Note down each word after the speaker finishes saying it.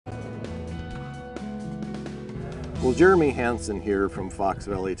Well, Jeremy Hansen here from Fox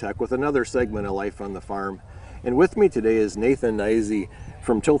Valley Tech with another segment of Life on the Farm. And with me today is Nathan Neise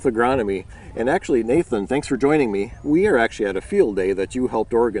from Tilth Agronomy. And actually, Nathan, thanks for joining me. We are actually at a field day that you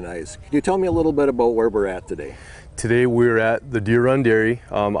helped organize. Can you tell me a little bit about where we're at today? Today we're at the Deer Run Dairy,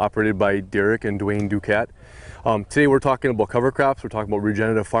 operated by Derek and Dwayne Ducat. Today we're talking about cover crops, we're talking about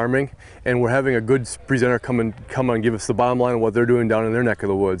regenerative farming, and we're having a good presenter come and give us the bottom line of what they're doing down in their neck of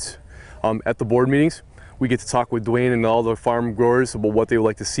the woods. At the board meetings, we get to talk with Dwayne and all the farm growers about what they would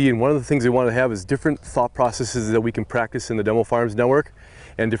like to see, and one of the things they want to have is different thought processes that we can practice in the Demo Farms Network,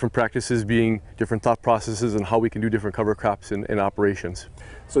 and different practices being different thought processes and how we can do different cover crops in operations.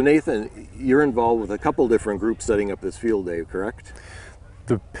 So Nathan, you're involved with a couple different groups setting up this field day, correct?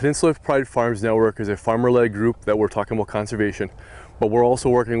 The Peninsula Pride Farms Network is a farmer-led group that we're talking about conservation, but we're also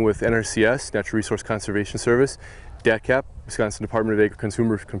working with NRCS, Natural Resource Conservation Service, DATCAP, Wisconsin Department of Agriculture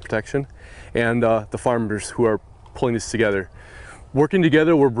Consumer Protection, and the farmers who are pulling this together. Working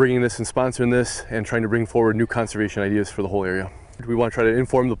together, we're bringing this and sponsoring this and trying to bring forward new conservation ideas for the whole area. We want to try to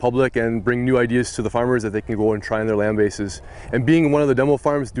inform the public and bring new ideas to the farmers that they can go and try on their land bases. And being one of the demo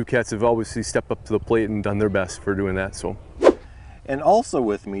farms, Ducats have obviously stepped up to the plate and done their best for doing that. And also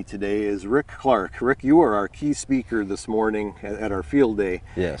with me today is Rick Clark. Rick, you are our key speaker this morning at our field day.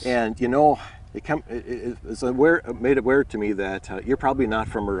 Yes. And you know, it's made aware to me that you're probably not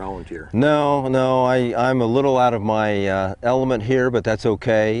from around here. No, I'm a little out of my element here, but that's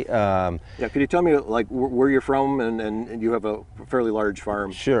okay. Yeah, could you tell me like where you're from, and you have a fairly large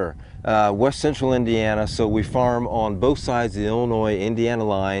farm? Sure. West Central Indiana, so we farm on both sides of the Illinois-Indiana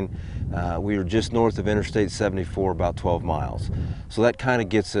line. We are just north of Interstate 74, about 12 miles. So that kind of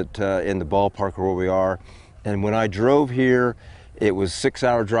gets it in the ballpark of where we are. And when I drove here, it was a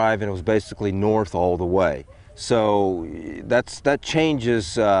 6-hour drive, and it was basically north all the way. So that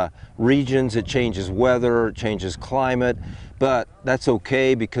changes regions, it changes weather, it changes climate, but that's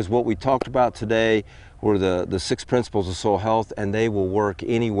okay because what we talked about today were the 6 principles of soil health, and they will work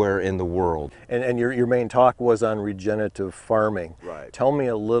anywhere in the world. And your main talk was on regenerative farming. Right. Tell me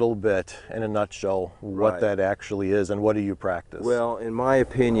a little bit, in a nutshell, what that actually is and what do you practice? Well, in my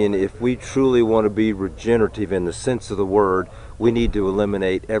opinion, if we truly want to be regenerative in the sense of the word, we need to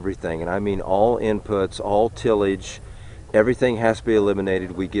eliminate everything. And I mean all inputs, all tillage, everything has to be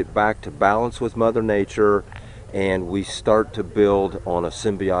eliminated. We get back to balance with Mother Nature, and we start to build on a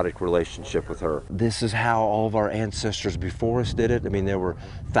symbiotic relationship with her. This is how all of our ancestors before us did it. I mean, there were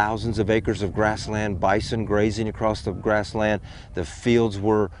thousands of acres of grassland, bison grazing across the grassland. The fields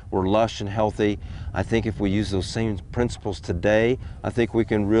were lush and healthy. I think if we use those same principles today, I think we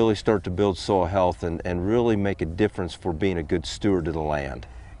can really start to build soil health and really make a difference for being a good steward of the land.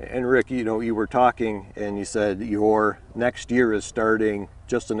 And Rick, you know, you were talking and you said your next year is starting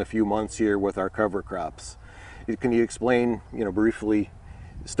just in a few months here with our cover crops. Can you explain, you know, briefly,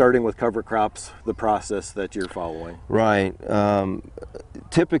 starting with cover crops, the process that you're following? Right.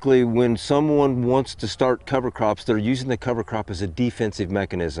 Typically, when someone wants to start cover crops, they're using the cover crop as a defensive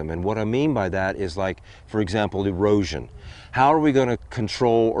mechanism. And what I mean by that is, like, for example, erosion. How are we going to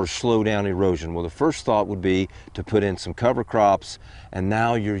control or slow down erosion? Well, the first thought would be to put in some cover crops, and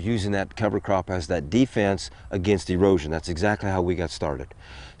now you're using that cover crop as that defense against erosion. That's exactly how we got started.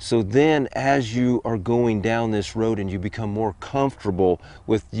 So then, as you are going down this road and you become more comfortable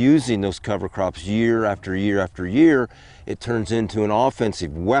with using those cover crops year after year after year, it turns into an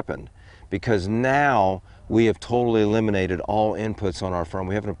offensive weapon, because now we have totally eliminated all inputs on our farm.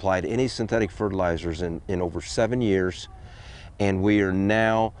 We haven't applied any synthetic fertilizers in over 7 years, and we are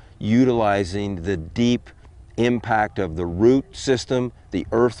now utilizing the deep impact of the root system, the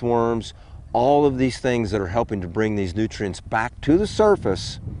earthworms, all of these things that are helping to bring these nutrients back to the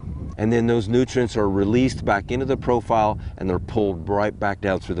surface, and then those nutrients are released back into the profile, and they're pulled right back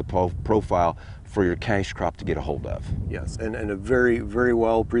down through the profile for your cash crop to get a hold of. Yes, and a very, very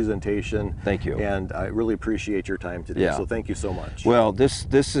well presentation. Thank you. And I really appreciate your time today, Yeah. so thank you so much. Well, this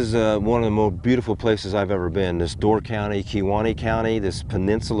is one of the most beautiful places I've ever been. This Door County, Kewaunee County, this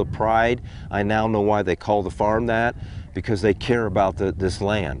Peninsula Pride. I now know why they call the farm that, because they care about this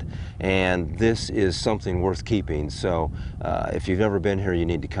land. And this is something worth keeping. So if you've never been here, you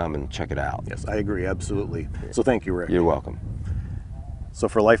need to come and check it out. Yes, I agree, absolutely. So thank you, Rick. You're welcome. So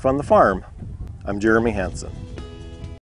for Life on the Farm, I'm Jeremy Hansen.